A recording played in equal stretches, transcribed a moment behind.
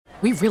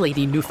We really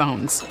need new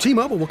phones.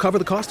 T-Mobile will cover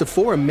the cost of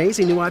 4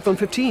 amazing new iPhone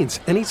 15s,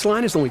 and each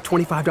line is only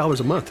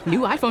 $25 a month. New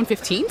iPhone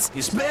 15s?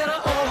 It's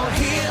better over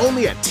here.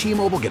 Only at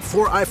T-Mobile, get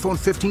 4 iPhone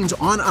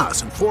 15s on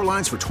us and 4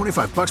 lines for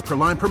 $25 per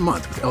line per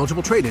month with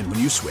eligible trade-in when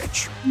you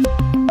switch.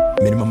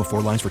 Minimum of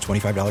 4 lines for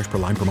 $25 per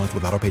line per month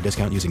with autopay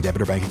discount using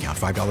debit or bank account.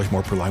 $5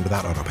 more per line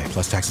without autopay,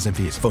 plus taxes and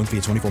fees. Phone fee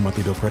at 24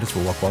 monthly bill credits for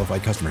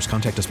well-qualified customers.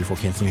 Contact us before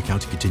canceling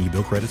account to continue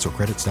bill credits or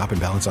credit stop and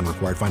balance on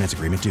required finance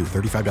agreement due.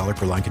 $35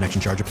 per line connection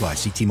charge applies.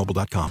 See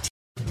T-Mobile.com.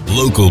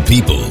 Local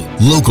people,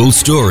 local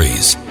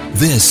stories.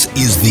 This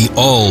is the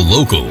All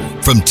Local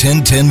from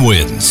 1010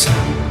 Wins.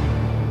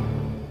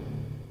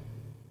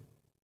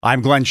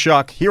 I'm Glenn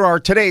Schuck. Here are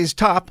today's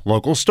top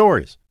local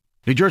stories.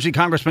 New Jersey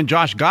Congressman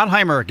Josh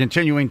Gottheimer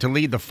continuing to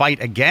lead the fight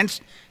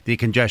against the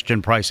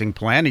congestion pricing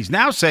plan. He's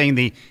now saying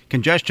the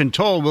congestion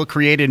toll will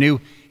create a new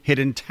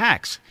hidden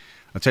tax.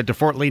 Let's head to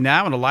Fort Lee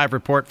now and a live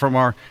report from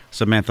our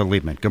Samantha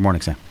Liebman. Good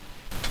morning, Sam.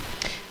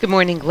 Good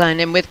morning, Glenn.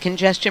 And with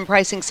congestion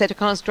pricing set to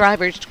cost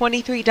drivers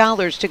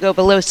 $23 to go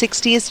below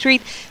 60th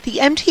Street, the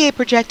MTA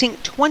projecting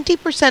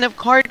 20% of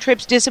car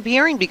trips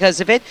disappearing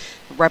because of it.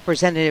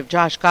 Representative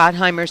Josh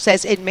Gottheimer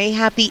says it may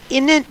have the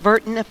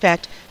inadvertent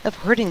effect of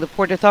hurting the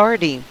Port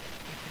Authority.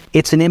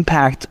 It's an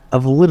impact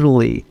of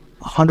literally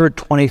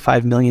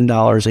 $125 million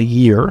a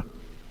year,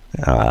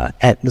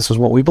 this is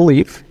what we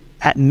believe,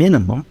 at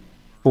minimum,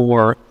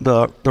 for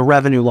the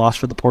revenue loss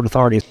for the Port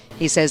Authority.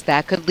 He says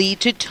that could lead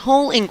to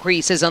toll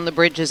increases on the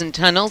bridges and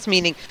tunnels,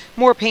 meaning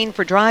more pain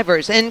for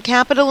drivers and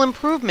capital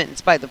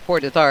improvements by the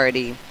Port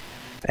Authority.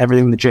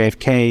 Everything the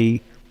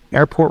JFK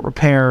airport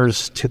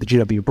repairs, to the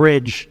GW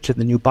Bridge, to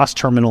the new bus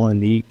terminal in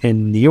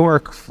New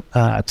York,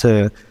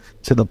 to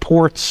the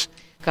ports.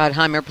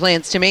 Gottheimer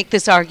plans to make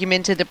this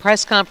argument at a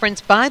press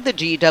conference by the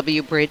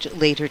GW Bridge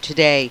later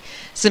today.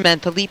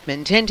 Samantha Liebman,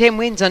 1010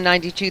 Wins on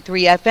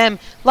 92.3 FM,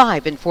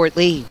 live in Fort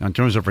Lee. In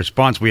terms of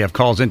response, we have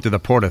calls into the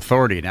Port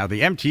Authority. Now,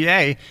 the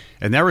MTA,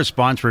 in their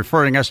response,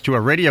 referring us to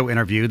a radio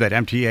interview that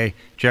MTA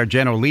Chair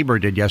Jenno Lieber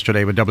did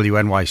yesterday with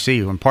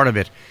WNYC. And part of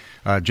it,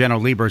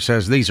 Jenno Lieber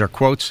says these are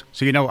quotes.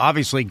 So,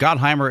 obviously,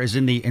 Gottheimer is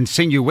in the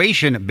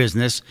insinuation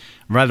business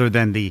rather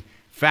than the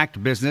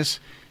fact business.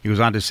 He goes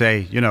on to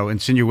say,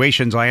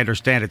 insinuations, I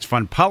understand it's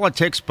fun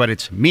politics, but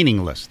it's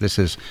meaningless. This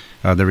is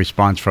the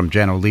response from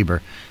Jenno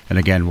Lieber. And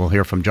again, we'll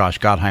hear from Josh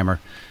Gottheimer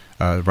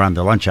around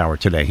the lunch hour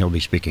today. He'll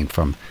be speaking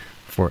from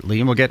Fort Lee,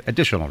 and we'll get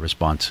additional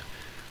response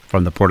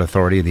from the Port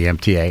Authority and the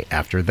MTA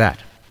after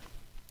that.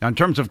 Now, in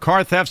terms of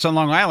car thefts on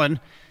Long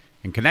Island,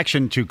 in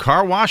connection to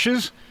car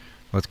washes,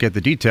 let's get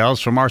the details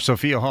from our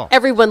Sophia Hall.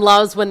 Everyone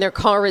loves when their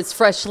car is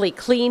freshly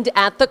cleaned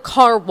at the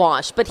car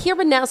wash. But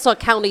here in Nassau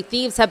County,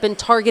 thieves have been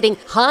targeting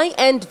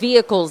high-end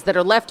vehicles that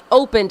are left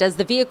opened as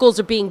the vehicles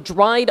are being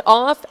dried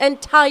off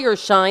and tire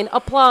shine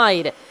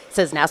applied,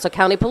 says Nassau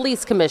County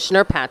Police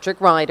Commissioner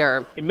Patrick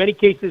Ryder. In many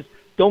cases,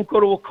 don't go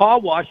to a car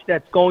wash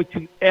that's going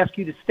to ask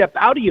you to step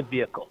out of your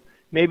vehicle.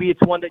 Maybe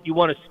it's one that you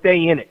want to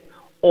stay in it.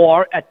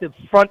 Or at the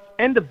front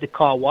end of the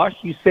car wash,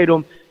 you say to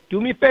them, do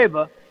me a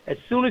favor, as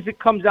soon as it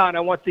comes out, I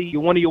want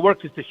one of your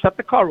workers to shut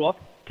the car off,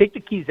 take the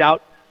keys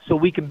out, so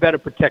we can better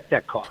protect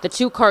that car. The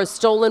 2 cars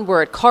stolen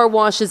were at car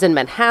washes in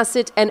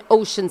Manhasset and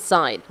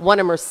Oceanside. One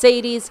a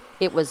Mercedes.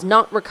 It was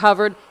not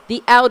recovered.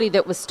 The Audi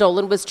that was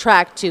stolen was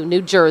tracked to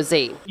New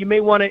Jersey. You may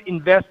want to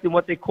invest in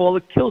what they call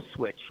a kill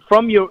switch.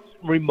 From your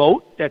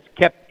remote that's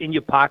kept in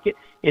your pocket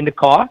in the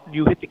car,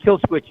 you hit the kill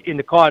switch in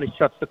the car and it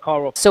shuts the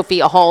car off.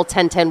 Sophia Hall,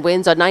 1010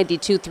 Wins on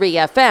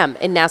 92.3 FM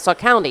in Nassau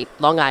County,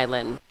 Long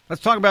Island.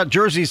 Let's talk about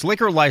Jersey's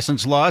liquor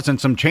license laws and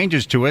some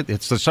changes to it.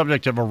 It's the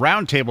subject of a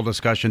roundtable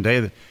discussion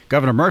today.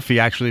 Governor Murphy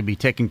actually will be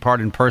taking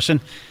part in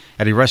person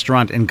at a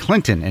restaurant in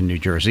Clinton in New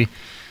Jersey.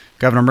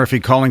 Governor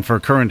Murphy calling for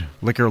current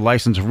liquor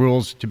license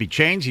rules to be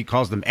changed. He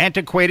calls them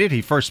antiquated.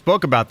 He first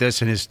spoke about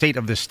this in his State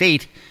of the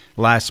State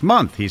last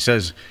month. He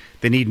says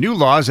they need new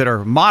laws that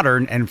are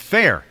modern and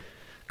fair.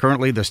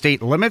 Currently, the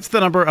state limits the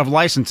number of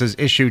licenses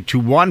issued to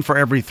 1 for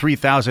every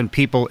 3,000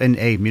 people in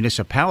a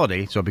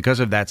municipality. So because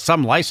of that,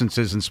 some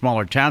licenses in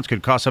smaller towns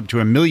could cost up to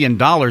 $1 million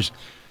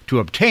to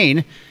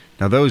obtain.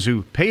 Now, those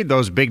who paid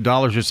those big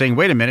dollars are saying,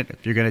 wait a minute,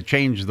 if you're going to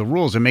change the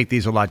rules and make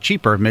these a lot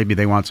cheaper, maybe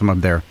they want some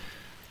of their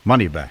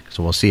money back.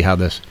 So we'll see how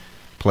this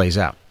plays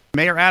out.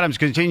 Mayor Adams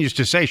continues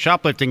to say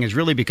shoplifting has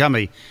really become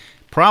a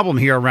problem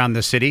here around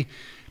the city.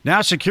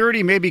 Now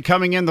security may be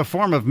coming in the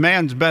form of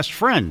man's best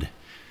friend.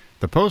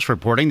 The Post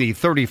reporting the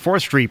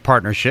 34th Street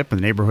partnership in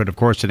the neighborhood, of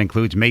course, it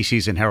includes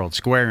Macy's and Herald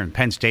Square and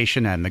Penn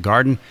Station and the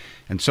Garden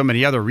and so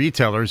many other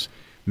retailers,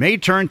 may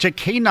turn to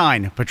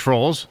canine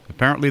patrols.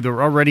 Apparently,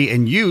 they're already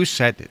in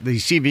use at the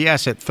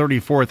CVS at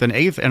 34th and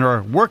 8th and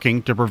are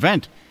working to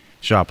prevent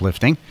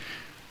shoplifting.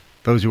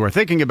 Those who are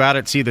thinking about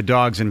it see the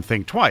dogs and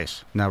think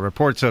twice. Now,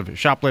 reports of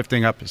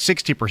shoplifting up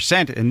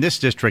 60% in this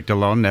district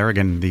alone, there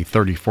again, the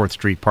 34th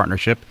Street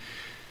partnership.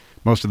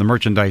 Most of the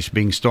merchandise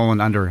being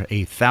stolen under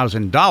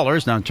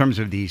 $1,000. Now, in terms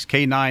of these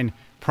K9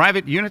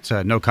 private units,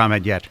 no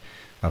comment yet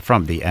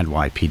from the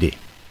NYPD.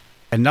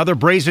 Another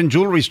brazen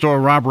jewelry store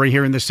robbery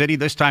here in the city.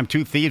 This time,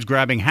 two thieves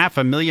grabbing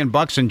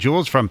 $500,000 in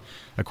jewels from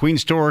a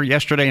Queens store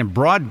yesterday in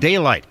broad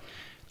daylight.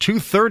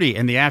 2:30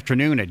 in the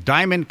afternoon at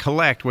Diamond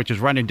Collect, which is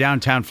right in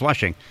downtown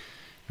Flushing.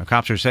 The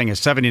cops are saying a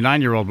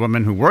 79-year-old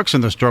woman who works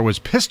in the store was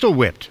pistol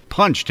whipped,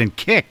 punched, and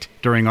kicked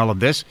during all of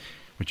this,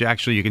 which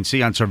actually you can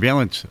see on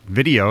surveillance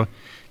video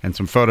and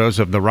some photos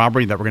of the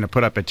robbery that we're going to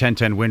put up at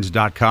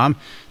 1010wins.com.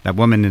 That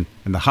woman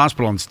in the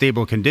hospital in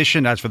stable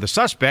condition. As for the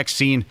suspects,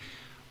 seen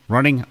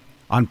running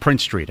on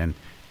Prince Street, and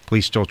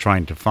police still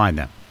trying to find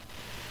them.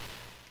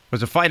 There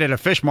was a fight at a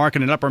fish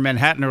market in Upper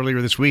Manhattan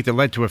earlier this week that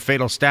led to a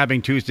fatal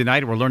stabbing Tuesday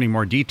night. We're learning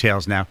more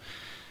details now.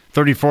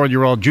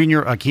 34-year-old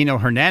Junior Aquino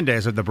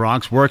Hernandez of the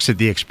Bronx works at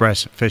the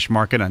Express Fish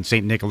Market on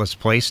St. Nicholas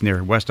Place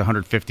near West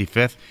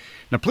 155th.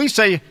 Now, police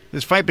say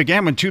this fight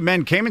began when two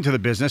men came into the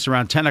business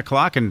around 10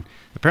 o'clock, and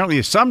apparently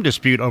there's some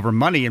dispute over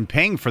money and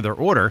paying for their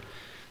order.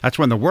 That's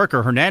when the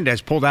worker,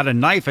 Hernandez, pulled out a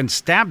knife and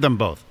stabbed them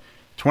both.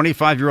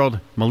 25-year-old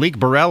Malik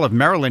Burrell of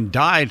Maryland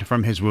died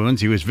from his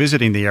wounds. He was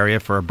visiting the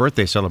area for a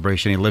birthday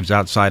celebration. He lives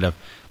outside of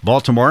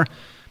Baltimore.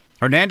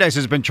 Hernandez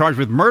has been charged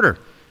with murder,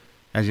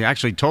 as he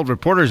actually told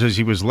reporters as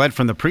he was led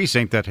from the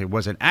precinct that it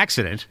was an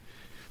accident.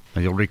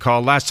 And you'll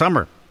recall last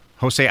summer,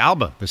 Jose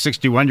Alba, the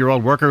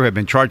 61-year-old worker who had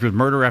been charged with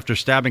murder after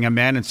stabbing a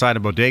man inside a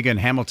bodega in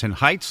Hamilton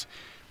Heights.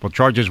 Well,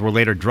 charges were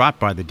later dropped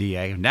by the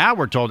DA. Now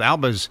we're told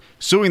Alba's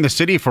suing the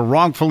city for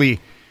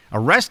wrongfully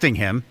arresting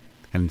him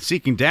and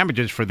seeking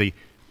damages for the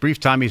brief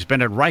time he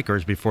spent at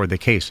Rikers before the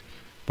case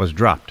was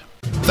dropped.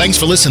 Thanks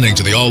for listening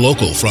to the All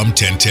Local from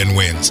 1010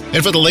 Wins.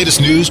 And for the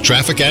latest news,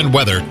 traffic, and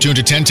weather, tune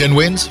to 1010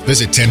 Wins,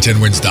 visit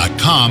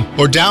 1010wins.com,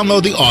 or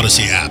download the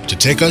Odyssey app to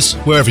take us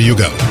wherever you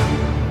go.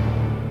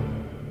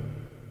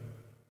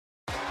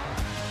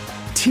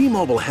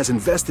 T-Mobile has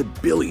invested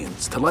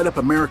billions to light up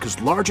America's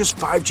largest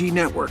 5G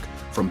network,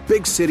 from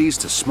big cities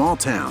to small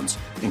towns,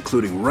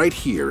 including right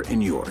here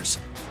in yours.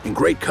 And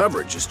great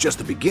coverage is just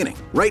the beginning.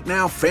 Right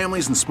now,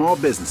 families and small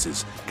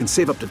businesses can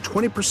save up to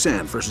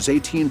 20% versus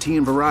AT&T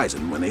and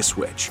Verizon when they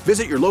switch.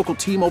 Visit your local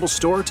T-Mobile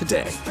store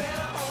today.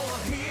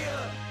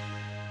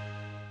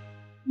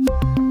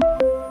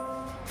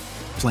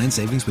 Plan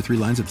savings with 3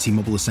 lines of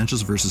T-Mobile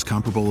Essentials versus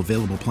comparable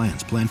available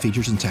plans. Plan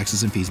features and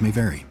taxes and fees may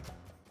vary.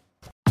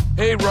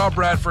 Hey, Rob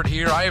Bradford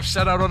here. I have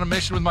set out on a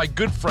mission with my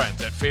good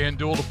friends at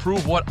FanDuel to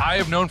prove what I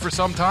have known for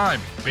some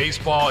time.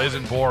 Baseball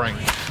isn't boring.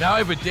 Now I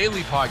have a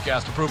daily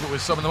podcast to prove it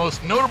with some of the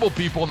most notable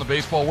people in the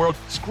baseball world,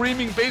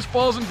 screaming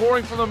baseball isn't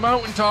boring from the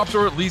mountaintops,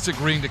 or at least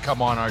agreeing to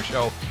come on our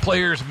show.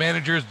 Players,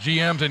 managers,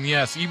 GMs, and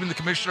yes, even the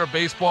commissioner of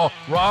baseball,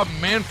 Rob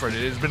Manfred.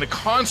 It has been a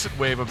constant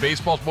wave of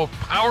baseball's most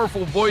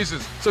powerful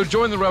voices. So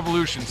join the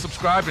revolution.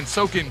 Subscribe and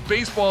soak in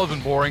Baseball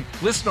Isn't Boring.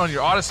 Listen on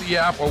your Odyssey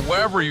app or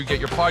wherever you get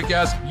your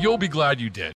podcasts. You'll be glad you did.